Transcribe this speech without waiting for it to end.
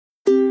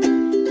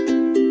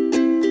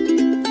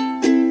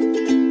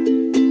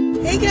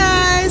Hey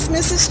guys,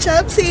 Mrs.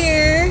 Chubbs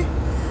here.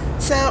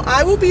 So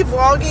I will be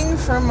vlogging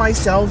from my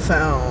cell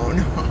phone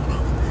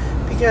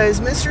because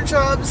Mr.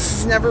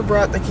 Chubbs never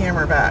brought the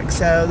camera back.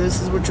 So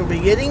this is what you'll be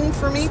getting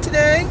for me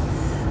today.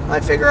 I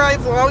figure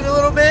I'd vlog a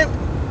little bit.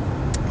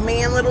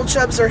 Me and little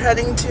Chubbs are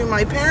heading to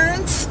my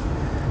parents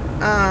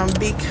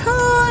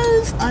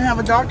because I have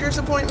a doctor's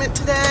appointment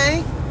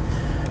today.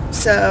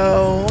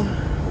 So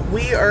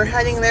we are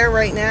heading there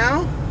right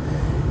now.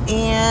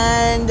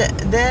 And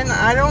then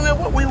I don't know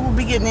what we will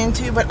be getting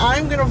into, but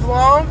I'm going to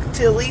vlog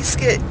to at least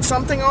get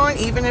something on,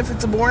 even if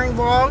it's a boring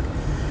vlog.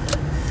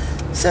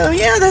 So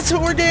yeah, that's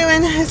what we're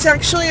doing. It's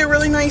actually a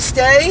really nice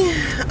day.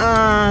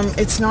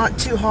 It's not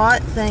too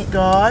hot, thank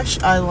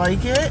gosh. I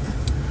like it.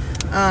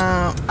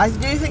 I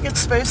do think it's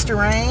supposed to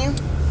rain.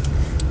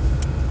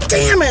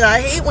 Damn it,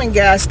 I hate when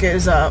gas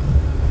goes up.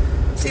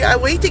 See, I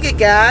wait to get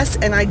gas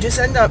and I just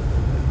end up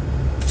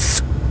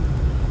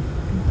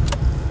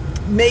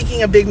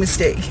making a big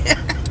mistake.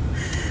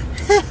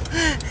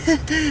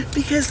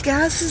 Because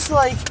gas is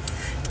like,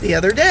 the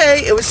other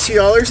day it was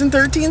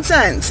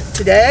 $2.13.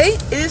 Today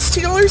it is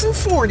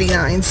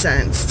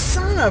 $2.49.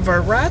 Son of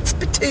a rat's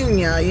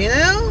petunia, you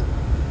know?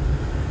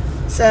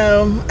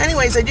 So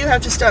anyways, I do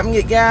have to stop and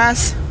get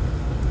gas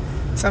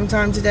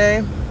sometime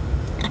today.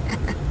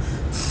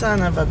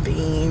 Son of a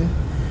bean.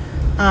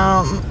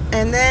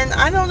 And then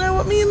I don't know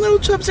what me and little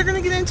Chubbs are going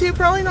to get into.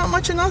 Probably not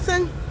much of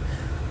nothing.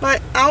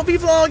 But I'll be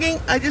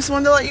vlogging. I just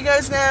wanted to let you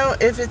guys know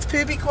if it's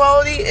poopy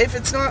quality, if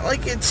it's not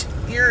like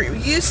you're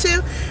used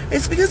to,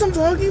 it's because I'm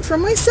vlogging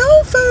from my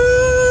cell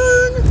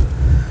phone.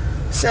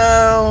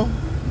 So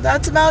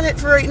that's about it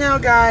for right now,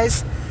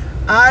 guys.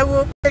 I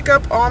will pick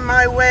up on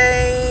my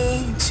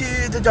way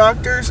to the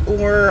doctor's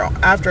or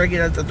after I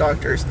get at the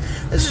doctor's.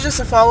 This is just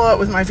a follow-up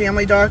with my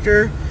family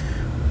doctor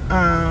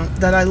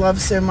that I love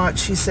so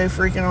much. He's so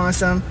freaking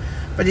awesome.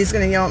 But he's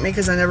going to yell at me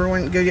because I never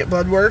went to go get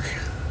blood work.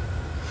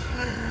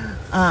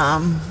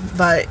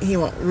 But he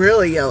won't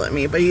really yell at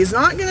me, but he's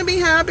not going to be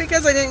happy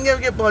because I didn't go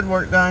get blood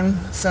work done.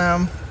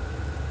 So,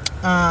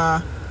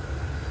 I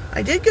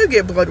did go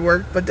get blood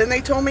work, but then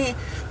they told me,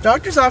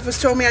 doctor's office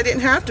told me I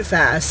didn't have to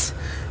fast.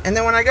 And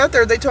then when I got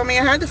there, they told me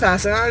I had to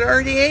fast, and I'd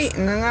already ate,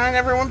 and then I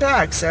never went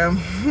back. So,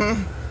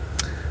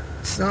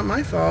 it's not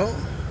my fault,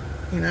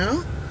 you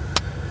know?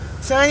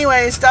 So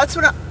anyways, that's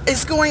what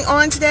is going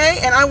on today,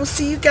 and I will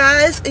see you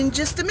guys in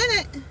just a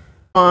minute.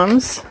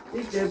 Moms,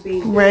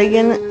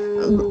 Reagan,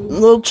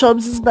 little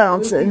Chubbs is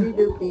bouncing.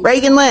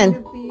 Reagan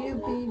Lynn.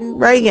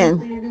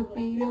 Reagan.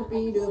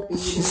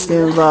 She's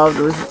still involved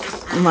with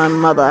my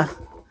mother.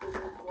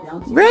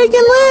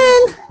 Reagan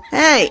Lynn.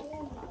 Hey.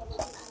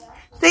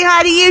 Say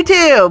hi to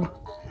YouTube.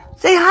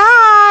 Say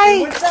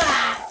hi. What's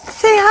that?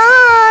 Say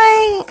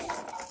hi.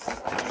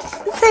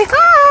 Say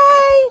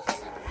hi.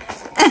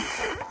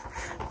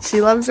 She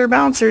loves her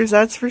bouncers,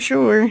 that's for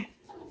sure.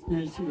 She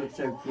looks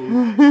so cute.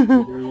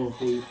 Her little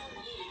feet.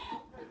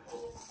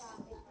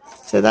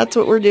 So that's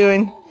what we're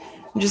doing.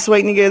 I'm just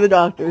waiting to go to the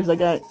doctor's. I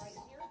got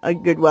a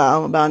good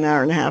while, about an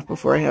hour and a half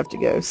before I have to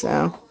go,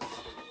 so.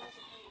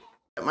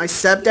 My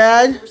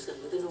stepdad,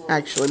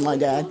 actually my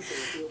dad,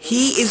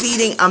 he is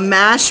eating a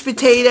mashed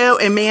potato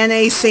and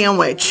mayonnaise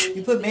sandwich.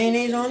 You put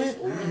mayonnaise on it?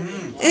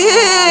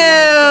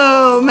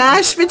 Ew!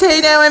 Mashed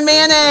potato and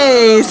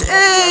mayonnaise!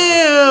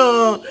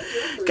 Ew!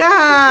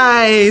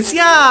 Guys,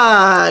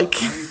 yuck!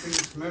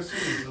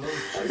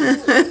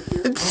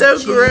 It's so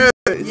gross.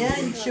 Yeah,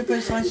 you should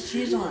put sliced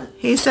cheese on it.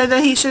 He said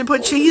that he should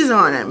put cheese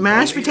on it.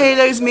 Mashed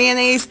potatoes,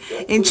 mayonnaise,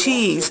 and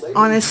cheese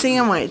on a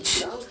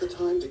sandwich.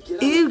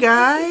 Ew,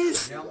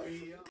 guys.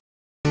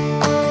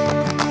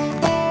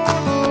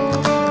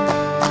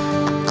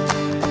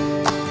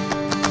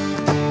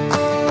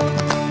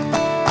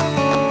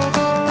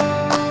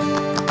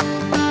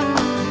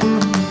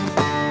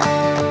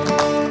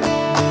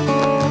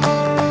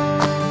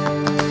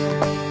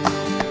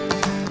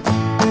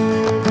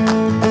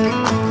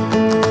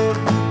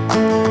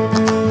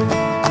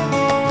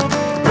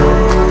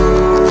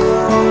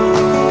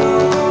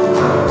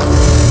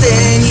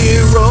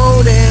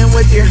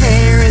 Your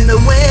hair in the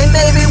wind,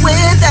 baby,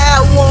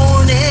 without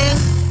warning.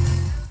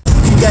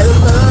 You gotta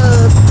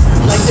love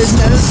like there's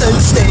no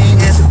such thing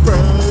as a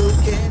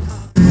broken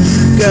heart.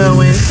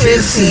 Going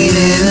 15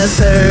 and a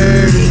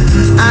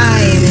 30, I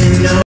ain't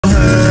in no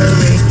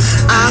hurry.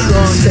 I'm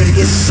gonna take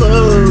it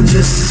slow,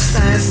 just as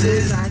fast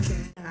as I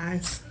can.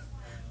 Guys,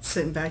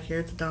 sitting back here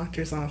at the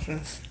doctor's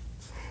office.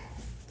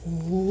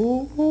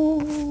 Ooh,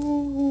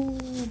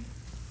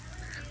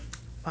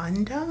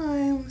 fun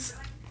times.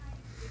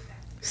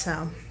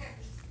 So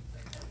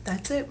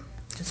that's it.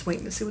 Just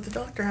waiting to see what the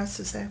doctor has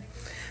to say.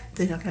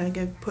 Then I'm gonna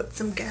go put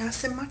some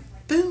gas in my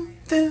boom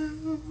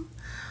boom.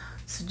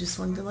 So just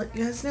wanted to let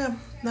you guys know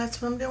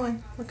that's what I'm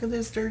doing. Look at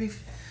those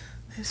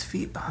those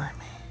feet behind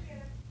me.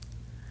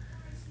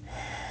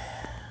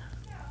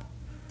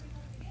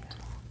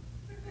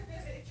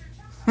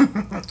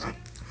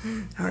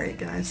 Alright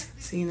guys,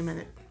 see you in a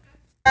minute.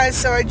 Guys,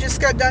 so I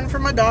just got done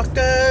from my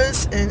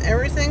doctor's and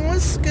everything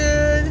was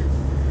good.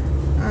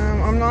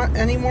 I'm not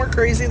any more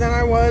crazy than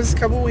I was a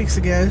couple weeks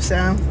ago,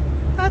 so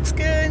That's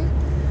good.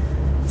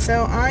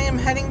 So I am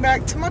heading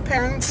back to my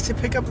parents to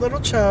pick up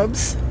little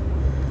Chubbs.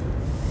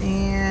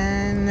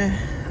 And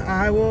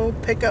I will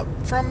pick up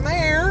from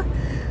there.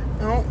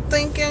 I don't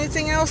think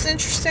anything else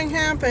interesting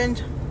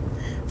happened.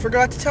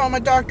 Forgot to tell my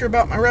doctor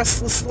about my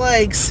restless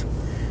legs.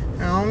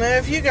 I don't know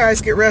if you guys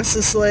get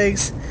restless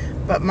legs,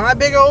 but my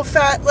big old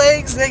fat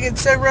legs, they get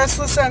so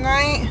restless at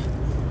night.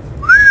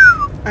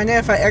 I know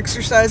if I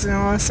exercise and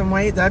I lost some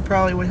weight, that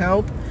probably would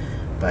help.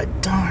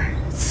 But darn,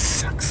 it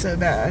sucks so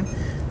bad.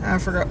 I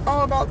forgot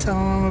all about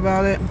telling them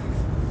about it.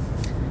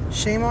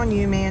 Shame on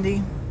you,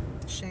 Mandy.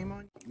 Shame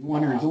on you. You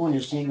want her doing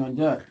this, she ain't gonna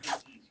do it.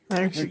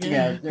 There she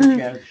There goes. she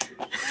goes. There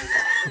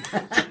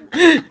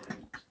she goes.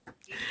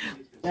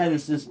 That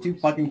is just too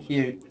fucking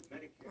cute.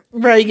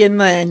 Reagan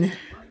then.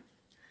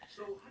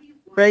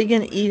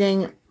 Reagan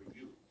eating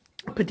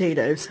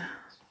potatoes.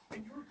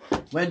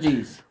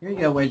 Wedgies. Here you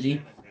go,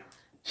 Wedgie.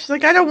 She's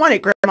like, I don't want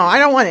it, Grandma. I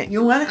don't want it.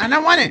 You want it? I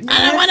don't want it.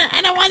 I don't want it.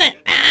 I don't want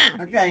it.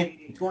 Ah. Okay,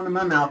 it's going in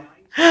my mouth.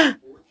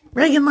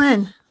 Reagan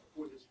Lynn.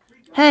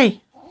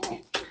 Hey.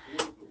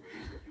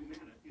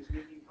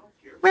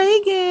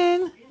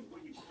 Reagan.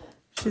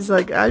 She's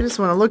like, I just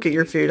want to look at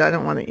your food. I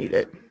don't want to eat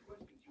it.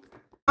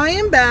 I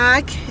am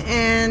back,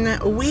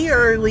 and we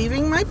are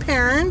leaving my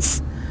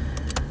parents.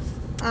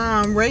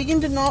 Reagan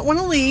did not want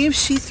to leave.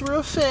 She threw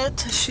a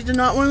fit. She did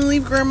not want to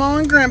leave Grandma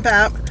and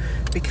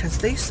Grandpap because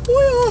they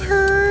spoil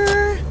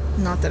her.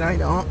 Not that I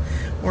don't,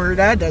 or her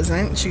dad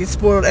doesn't. She gets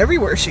spoiled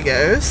everywhere she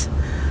goes.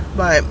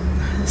 But,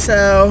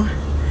 so,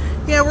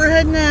 yeah, we're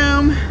heading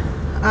home.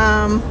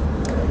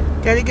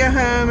 Gotta go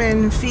home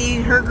and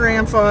feed her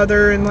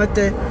grandfather and let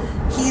the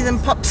heathen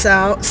pups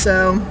out,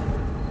 so.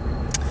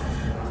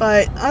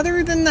 But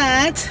other than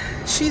that,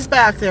 she's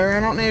back there.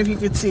 I don't know if you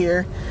could see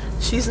her.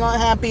 She's not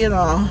happy at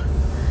all.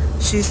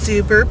 She's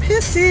super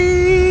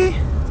pissy.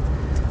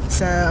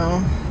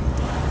 So,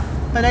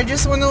 but I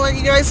just want to let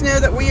you guys know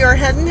that we are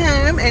heading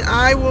home, and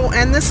I will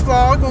end this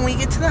vlog when we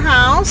get to the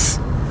house.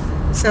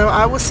 So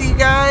I will see you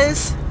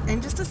guys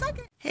in just a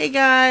second. Hey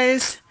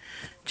guys.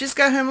 Just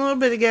got home a little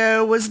bit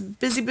ago. Was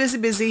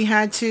busy.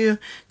 Had to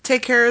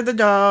take care of the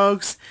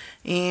dogs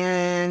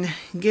and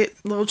get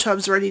little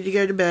Chubbs ready to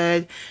go to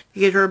bed, to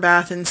get her a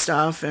bath and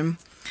stuff. And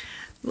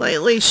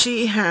lately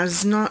she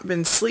has not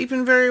been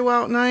sleeping very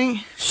well at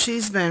night.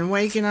 She's been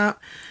waking up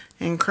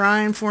and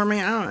crying for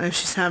me. I don't know if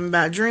she's having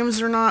bad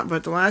dreams or not,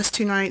 but the last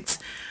 2 nights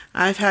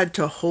I've had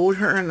to hold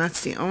her, and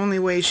that's the only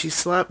way she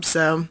slept.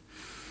 So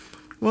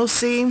we'll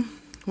see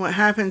what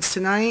happens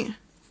tonight.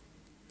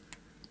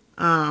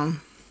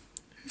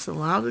 There's a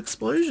loud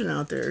explosion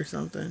out there or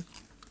something.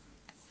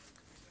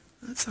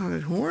 That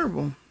sounded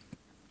horrible.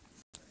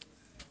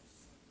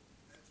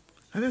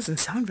 That doesn't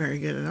sound very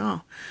good at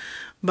all.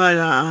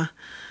 But,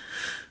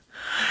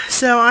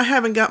 so I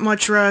haven't got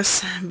much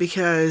rest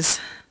because,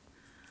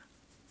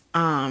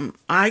 I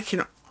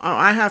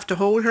have to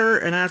hold her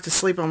and I have to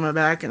sleep on my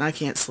back, and I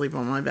can't sleep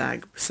on my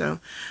back. So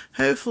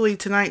hopefully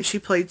tonight, she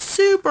played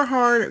super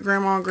hard at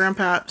Grandma and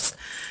Grandpap's.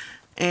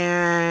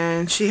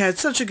 And she had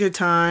such a good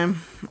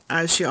time,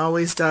 as she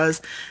always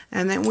does.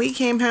 And then we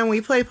came home, we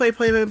played.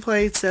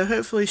 So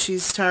hopefully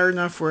she's tired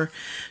enough where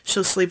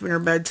she'll sleep in her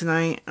bed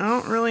tonight. I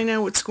don't really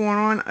know what's going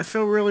on. I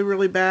feel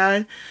really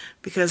bad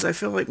because I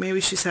feel like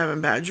maybe she's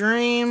having bad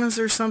dreams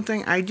or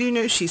something. I do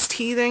know she's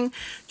teething.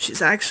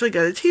 She's actually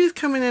got a tooth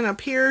coming in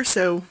up here,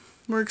 so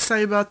we're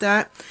excited about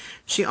that.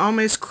 She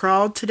almost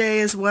crawled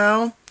today as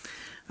well.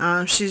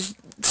 She's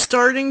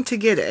starting to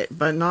get it,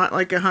 but not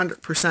like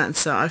 100%.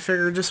 So I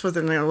figure just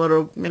within a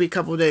little, maybe a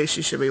couple of days,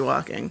 she should be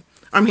walking.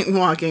 I mean,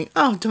 walking.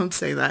 Oh, don't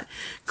say that.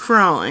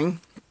 Crawling.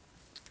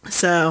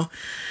 So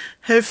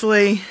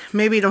hopefully,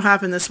 maybe it'll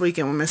happen this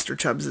weekend when Mr.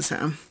 Chubbs is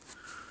home.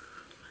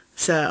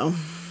 So,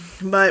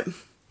 but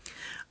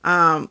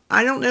I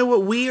don't know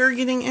what we are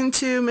getting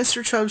into.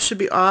 Mr. Chubbs should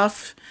be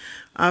off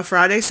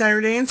Friday,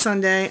 Saturday, and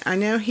Sunday. I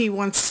know he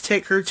wants to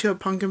take her to a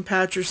pumpkin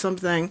patch or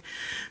something,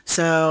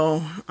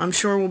 so I'm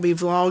sure we'll be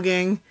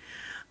vlogging.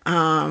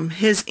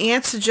 His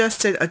aunt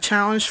suggested a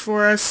challenge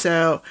for us,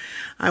 so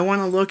I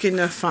want to look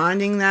into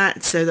finding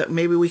that so that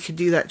maybe we could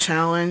do that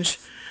challenge.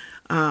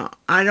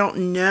 I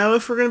don't know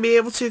if we're going to be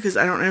able to, because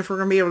I don't know if we're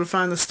going to be able to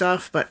find the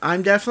stuff, but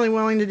I'm definitely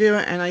willing to do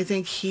it, and I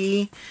think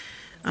he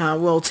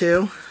will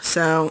too.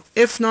 So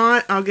if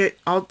not, I'll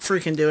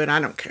freaking do it. I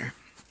don't care.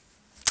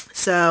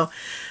 So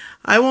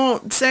I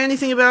won't say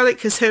anything about it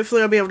because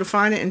hopefully I'll be able to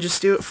find it and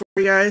just do it for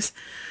you guys.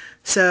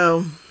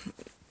 So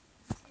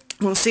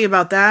we'll see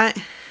about that.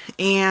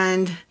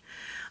 And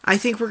I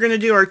think we're going to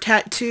do our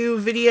tattoo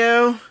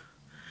video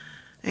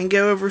and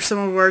go over some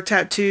of our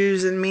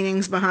tattoos and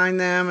meanings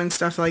behind them and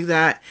stuff like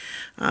that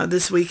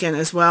this weekend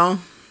as well.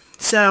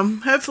 So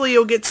hopefully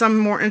you'll get some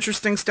more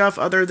interesting stuff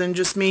other than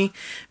just me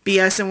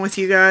BSing with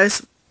you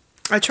guys.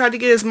 I tried to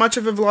get as much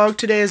of a vlog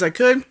today as I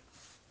could.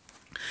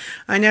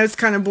 I know it's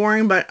kind of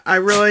boring, but I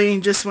really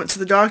just went to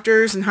the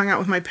doctor's and hung out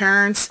with my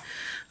parents.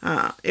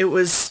 It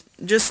was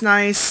just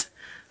nice.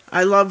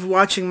 I love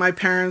watching my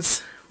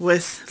parents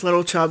with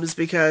little Chubbs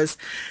because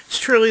it's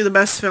truly the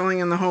best feeling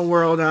in the whole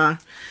world.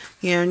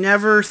 You know,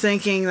 never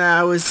thinking that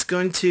I was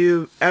going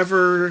to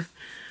ever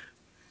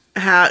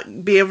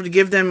be able to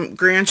give them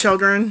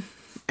grandchildren,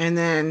 and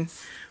then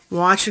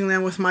watching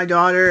them with my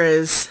daughter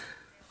it's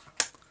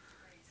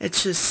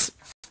just,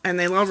 and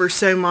they love her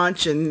so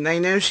much, and they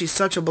know she's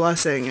such a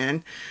blessing,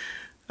 and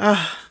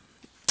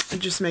it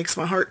just makes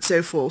my heart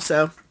so full.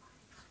 So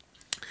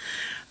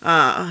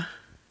I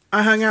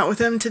hung out with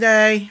them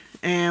today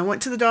and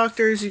went to the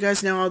doctors. You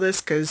guys know all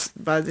this because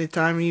by the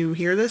time you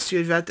hear this,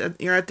 you're at the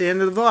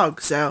end of the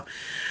vlog. So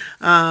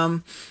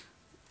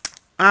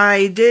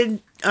I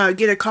did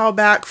get a call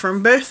back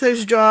from both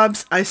those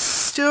jobs. I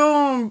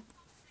still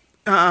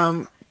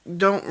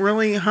don't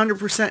really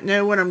 100%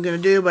 know what I'm going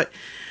to do, but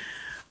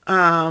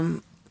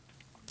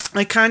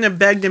I kind of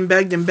begged and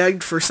begged and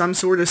begged for some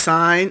sort of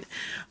sign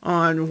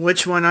on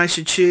which one I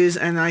should choose,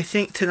 and I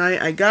think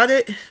tonight I got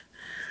it.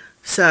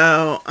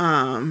 So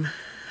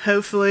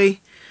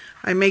hopefully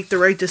I make the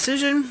right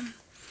decision,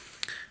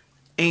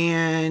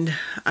 and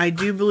I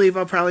do believe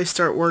I'll probably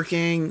start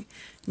working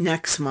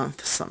next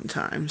month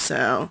sometime.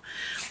 So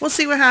we'll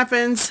see what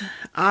happens.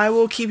 I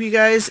will keep you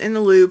guys in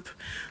the loop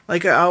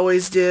like I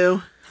always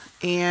do.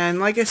 And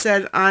like I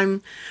said,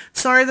 I'm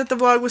sorry that the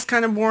vlog was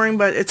kind of boring,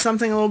 but it's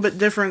something a little bit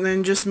different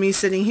than just me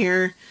sitting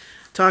here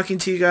talking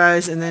to you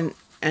guys and then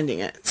ending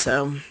it.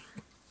 So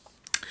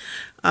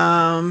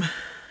that's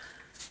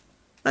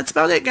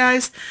about it,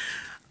 guys.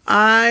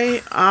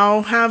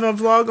 I'll have a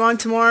vlog on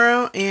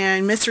tomorrow,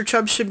 and Mr.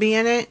 Chubbs should be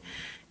in it.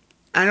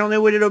 I don't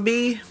know what it'll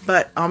be,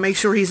 but I'll make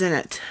sure he's in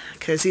it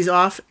because he's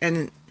off,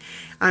 and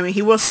I mean,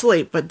 he will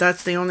sleep, but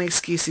that's the only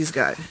excuse he's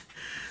got.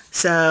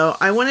 So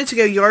I wanted to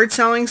go yard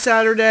selling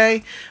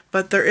Saturday,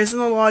 but there isn't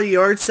a lot of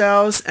yard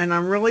sales, and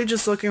I'm really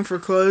just looking for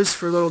clothes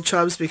for little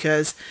Chubbs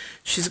because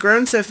she's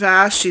grown so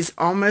fast. She's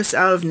almost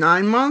out of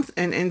 9-month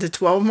and into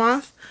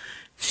 12-month.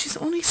 She's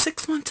only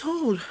 6 months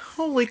old.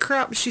 Holy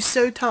crap, she's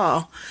so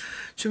tall.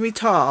 She'll be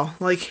tall,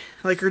 like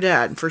her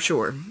dad, for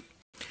sure.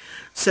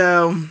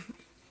 So,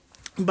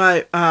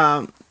 but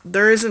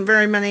there isn't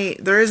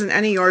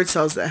any yard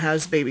sales that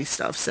has baby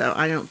stuff, so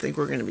I don't think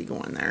we're going to be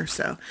going there.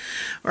 So,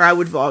 or I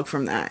would vlog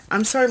from that.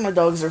 I'm sorry my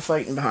dogs are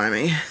fighting behind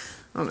me.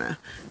 I don't know.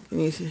 Can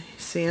you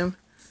see them?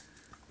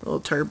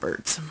 Little turd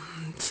birds.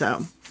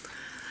 So,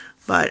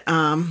 but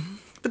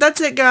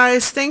that's it,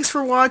 guys. Thanks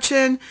for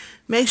watching.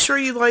 Make sure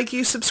you like,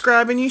 you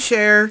subscribe, and you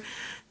share.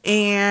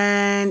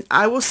 And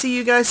I will see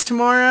you guys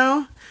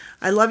tomorrow.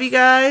 I love you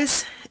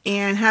guys,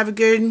 and have a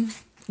good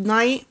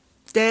night,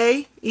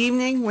 day,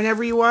 evening,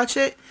 whenever you watch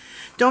it.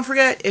 Don't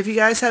forget, if you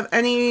guys have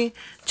any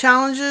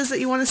challenges that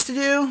you want us to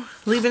do,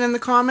 leave it in the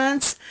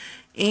comments,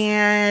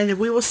 and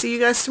we will see you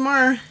guys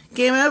tomorrow.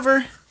 Game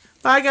over.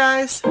 Bye,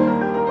 guys.